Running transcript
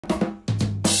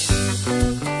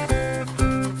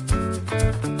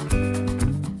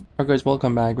Alright guys,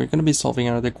 welcome back. We're going to be solving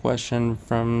another question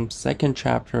from second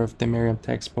chapter of the Meriam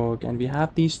textbook, and we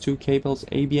have these two cables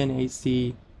AB and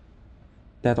AC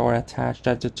that are attached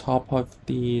at the top of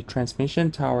the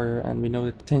transmission tower, and we know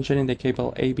that the tension in the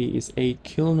cable AB is 8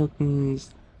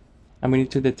 kilonewtons, and we need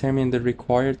to determine the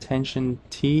required tension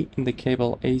T in the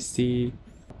cable AC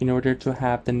in order to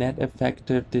have the net effect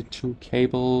of the two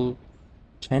cable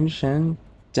tension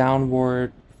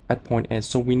downward at point S.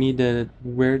 So we need a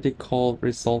vertical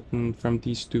resultant from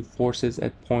these two forces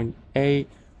at point A,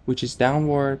 which is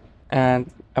downward,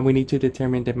 and we need to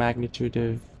determine the magnitude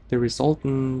of the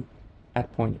resultant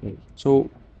at point A. So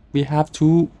we have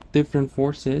two different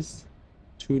forces,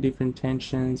 two different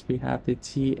tensions. We have the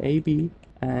TAB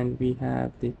and we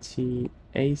have the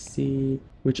TAC,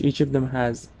 which each of them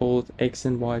has both X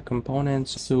and Y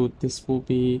components. So this will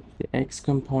be the X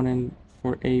component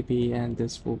for AB and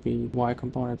this will be Y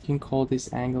component. You can call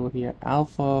this angle here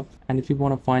alpha, and if you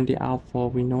want to find the alpha,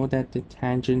 we know that the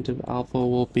tangent of alpha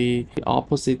will be the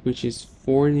opposite, which is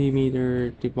 40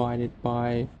 meter divided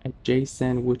by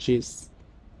adjacent, which is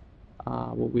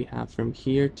what we have from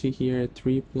here to here,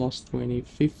 3 plus 20,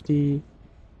 50,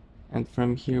 and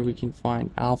from here we can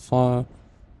find alpha,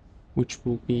 which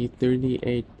will be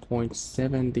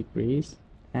 38.7 degrees.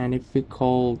 And if we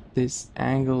call this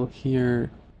angle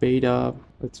here beta,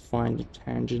 let's find the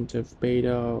tangent of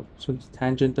beta. So the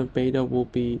tangent of beta will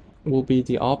be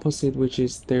the opposite, which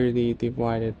is 30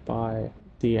 divided by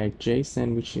the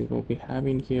adjacent, which is what we have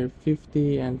in here,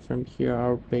 50, and from here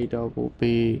our beta will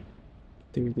be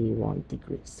 31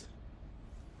 degrees.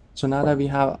 So now that we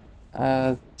have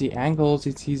the angles,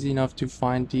 it's easy enough to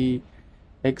find the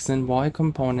X and Y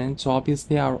component. So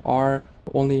obviously our R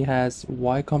only has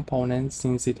Y component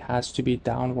since it has to be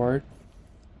downward.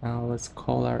 Now let's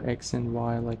call our X and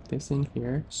Y like this in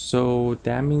here. So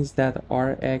that means that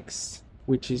Rx,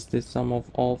 which is the sum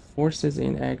of all forces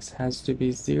in X, has to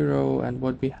be 0. And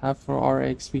what we have for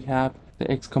Rx, we have the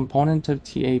X component of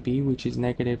TAB, which is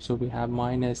negative, so we have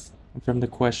minus. And from the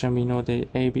question, we know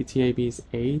that TAB is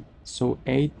 8. So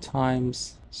 8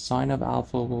 times sine of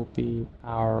alpha will be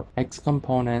our X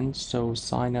component, so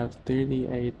sine of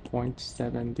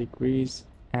 38.7 degrees.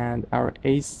 And our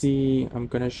AC, I'm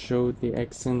gonna show the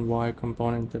X and Y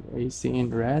component of AC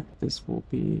in red. This will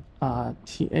be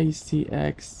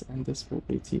TACX and this will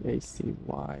be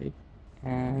TACY.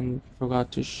 And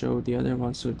forgot to show the other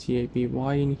one, so TABY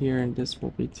in here, and this will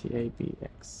be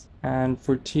TABX. And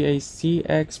for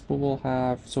TACX, we will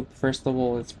have, so first of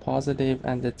all, it's positive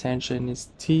and the tension is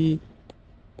T.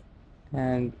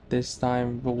 And this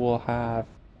time we will have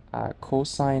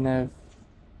cosine of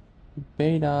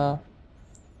beta,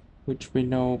 which we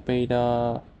know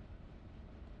beta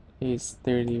is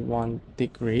 31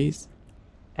 degrees,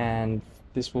 and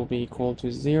this will be equal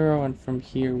to 0. And from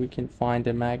here we can find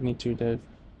the magnitude of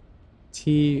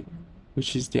T,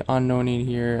 which is the unknown in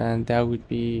here, and that would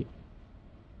be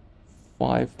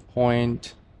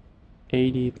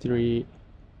 5.83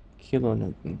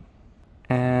 kilonewton.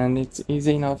 And it's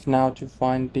easy enough now to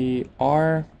find the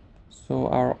R. So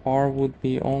our R would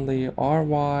be only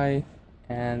Ry,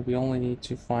 and we only need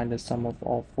to find the sum of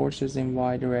all forces in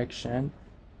Y direction.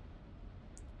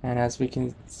 And as we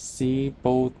can see,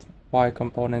 both Y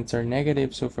components are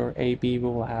negative, so for AB we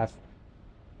will have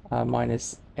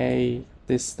minus A.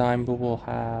 This time we will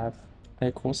have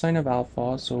a cosine of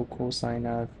alpha, so cosine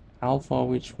of alpha,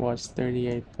 which was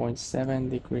 38.7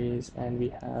 degrees, and we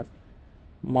have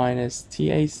minus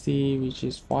TAC, which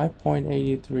is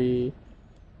 5.83,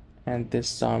 and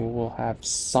this time we will have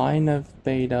sine of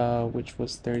beta, which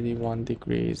was 31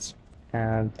 degrees,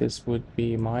 and this would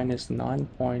be minus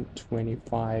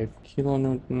 9.25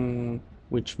 kilonewton,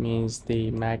 which means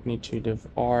the magnitude of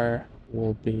R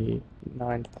will be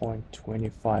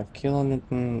 9.25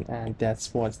 kilonewton, and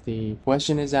that's what the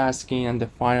question is asking, and the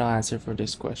final answer for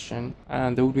this question.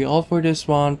 And that will be all for this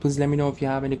one. Please let me know if you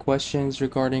have any questions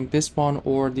regarding this one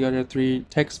or the other 3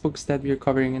 textbooks that we are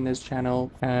covering in this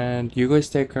channel. And you guys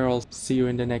take care. I'll see you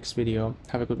in the next video.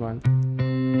 Have a good one.